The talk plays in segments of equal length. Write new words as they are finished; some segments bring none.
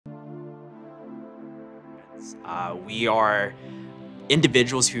actuarials. We are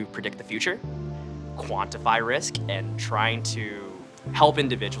individuals who predict the future, quantify risk, and trying to help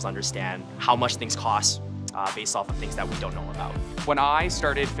individuals understand how much things cost based off of things that we don't know about. When I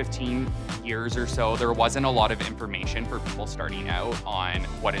started 15 years or so, there wasn't a lot of information for people starting out on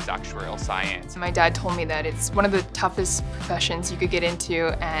what is actuarial science. My dad told me that it's one of the toughest professions you could get into,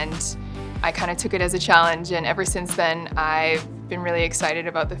 and I kind of took it as a challenge, and ever since then I've been really excited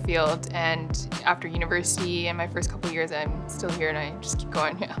about the field. And after university and my first couple of years, I'm still here and I just keep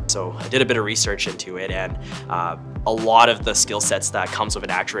going. Yeah. So I did a bit of research into it, and a lot of the skill sets that comes with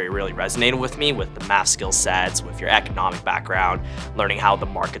an actuary really resonated with me, with the math skill sets, with your economic background, learning how the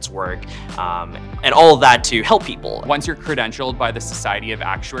markets work, and all of that to help people. Once you're credentialed by the Society of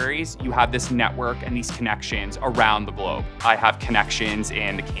Actuaries, you have this network and these connections around the globe. I have connections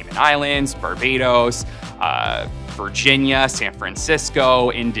in the Cayman Islands, Barbados, Virginia, San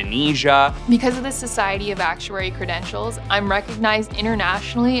Francisco, Indonesia. Because of the Society of Actuary credentials, I'm recognized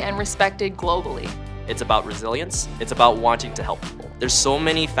internationally and respected globally. It's about resilience. It's about wanting to help people. There's so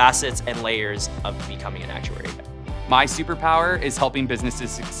many facets and layers of becoming an actuary. My superpower is helping businesses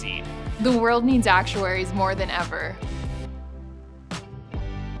succeed. The world needs actuaries more than ever.